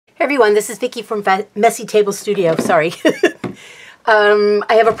everyone, this is Vicki from Messy Table Studio. Sorry. I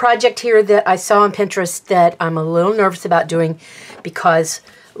have a project here that I saw on Pinterest that I'm a little nervous about doing because,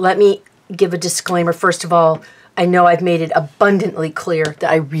 let me give a disclaimer. First of all, I know I've made it abundantly clear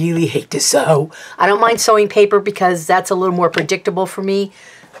that I really hate to sew. I don't mind sewing paper because that's a little more predictable for me,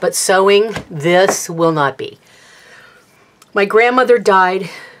 but sewing, this will not be. My grandmother died.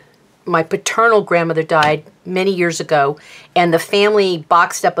 My paternal grandmother died many years ago, and the family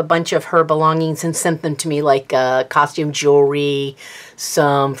boxed up a bunch of her belongings and sent them to me, like costume jewelry,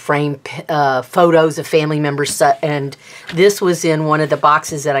 some framed photos of family members, and this was in one of the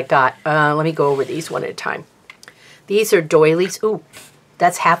boxes that I got. Let me go over these one at a time. These are doilies. Ooh,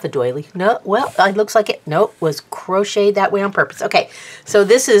 that's half a doily. No, well, it looks like it. Nope, was crocheted that way on purpose. Okay, so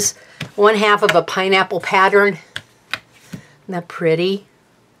this is one half of a pineapple pattern. Isn't that pretty?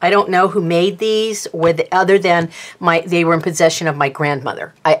 I don't know who made these, other than they were in possession of my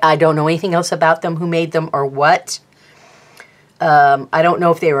grandmother. I don't know anything else about them, who made them or what. I don't know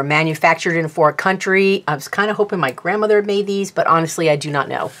if they were manufactured in a foreign country. I was kind of hoping my grandmother made these, but honestly, I do not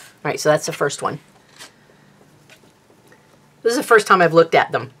know. All right, so that's the first one. This is the first time I've looked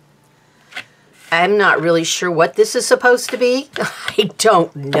at them. I'm not really sure what this is supposed to be. I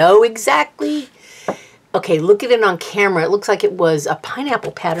don't know exactly. Okay, look at it on camera. It looks like it was a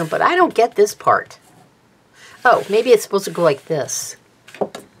pineapple pattern, but I don't get this part. Oh, maybe it's supposed to go like this.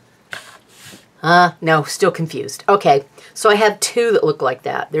 No, still confused. Okay, so I have two that look like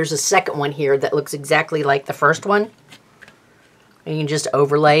that. There's a second one here that looks exactly like the first one. And you can just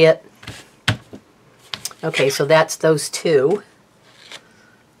overlay it. Okay, so that's those two.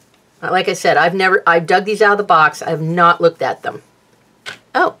 Like I said, I've dug these out of the box. I have not looked at them.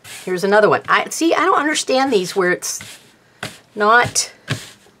 Oh, here's another one. I don't understand these where it's not,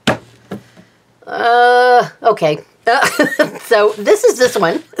 okay. So this is this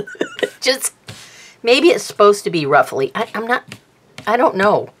one. Just, maybe it's supposed to be roughly. I don't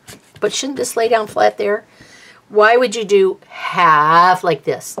know. But shouldn't this lay down flat there? Why would you do half like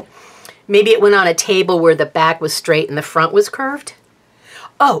this? Maybe it went on a table where the back was straight and the front was curved?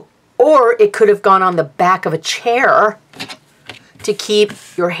 Oh, or it could have gone on the back of a chair to keep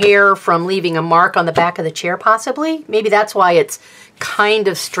your hair from leaving a mark on the back of the chair, possibly. Maybe that's why it's kind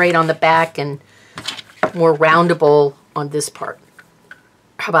of straight on the back and more roundable on this part.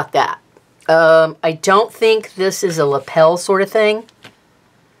 How about that? I don't think this is a lapel sort of thing.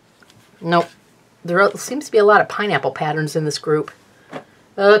 Nope. There seems to be a lot of pineapple patterns in this group.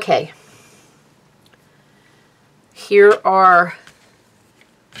 Okay. Here are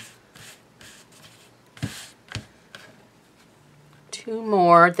two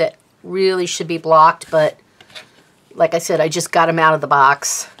more that really should be blocked, but like I said, I just got them out of the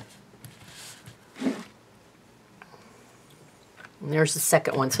box. And there's the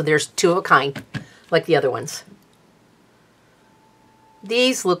second one. So there's two of a kind, like the other ones.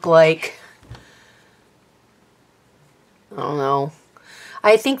 These look like, I don't know.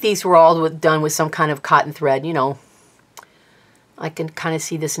 I think these were all done with some kind of cotton thread, you know. I can kind of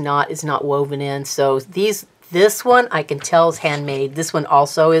see this knot is not woven in. So this one I can tell is handmade. This one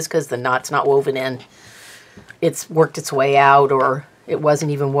also is because the knot's not woven in. It's worked its way out, or it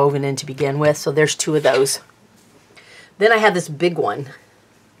wasn't even woven in to begin with. So there's two of those. Then I have this big one.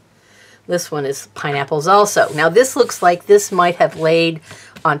 This one is pineapples also. Now this looks like this might have laid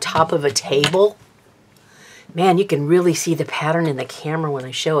on top of a table. Man, you can really see the pattern in the camera when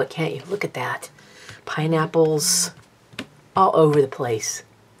I show it, can't you? Look at that. Pineapples all over the place.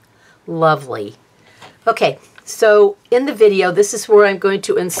 Lovely. Okay, so in the video, this is where I'm going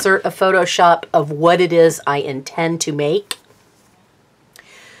to insert a Photoshop of what it is I intend to make,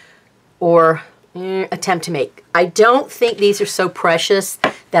 or attempt to make. I don't think these are so precious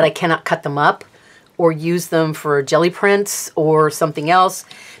that I cannot cut them up or use them for jelly prints or something else,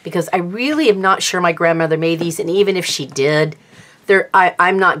 because I really am not sure my grandmother made these, and even if she did,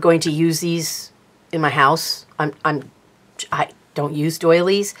 I'm not going to use these in my house. I don't use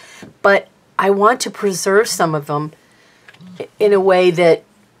doilies, but I want to preserve some of them in a way that,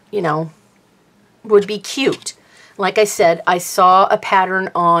 you know, would be cute. Like I said, I saw a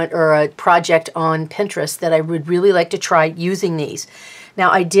pattern or a project on Pinterest that I would really like to try using these. Now,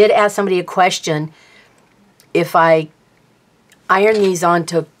 I did ask somebody a question if I iron these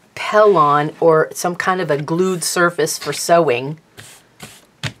onto Pellon or some kind of a glued surface for sewing,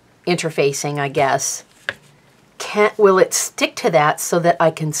 interfacing, I guess. Will it stick to that so that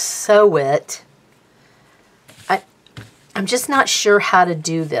I can sew it? I'm just not sure how to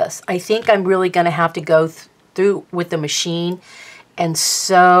do this. I think I'm really going to have to go through with the machine and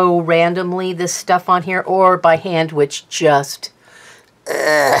sew randomly this stuff on here, or by hand, which just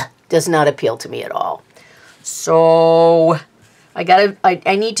does not appeal to me at all. So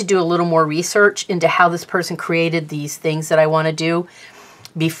I need to do a little more research into how this person created these things that I want to do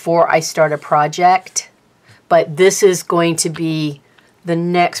before I start a project. But this is going to be the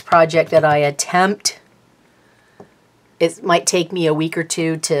next project that I attempt. It might take me a week or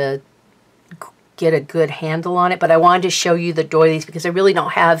two to get a good handle on it, but I wanted to show you the doilies because I really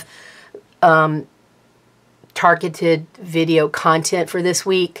don't have targeted video content for this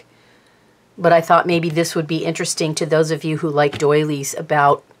week. But I thought maybe this would be interesting to those of you who like doilies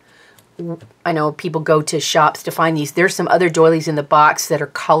about, I know people go to shops to find these. There's some other doilies in the box that are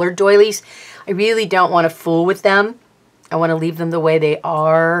colored doilies. I really don't want to fool with them. I want to leave them the way they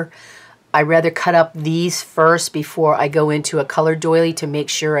are. I'd rather cut up these first before I go into a colored doily to make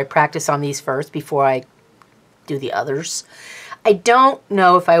sure I practice on these first before I do the others. I don't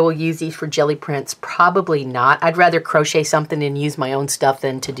know if I will use these for jelly prints. Probably not. I'd rather crochet something and use my own stuff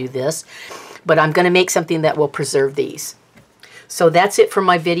than to do this. But I'm going to make something that will preserve these. So that's it for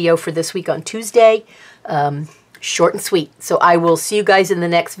my video for this week on Tuesday. Short and sweet. So I will see you guys in the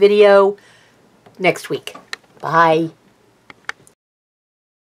next video next week. Bye.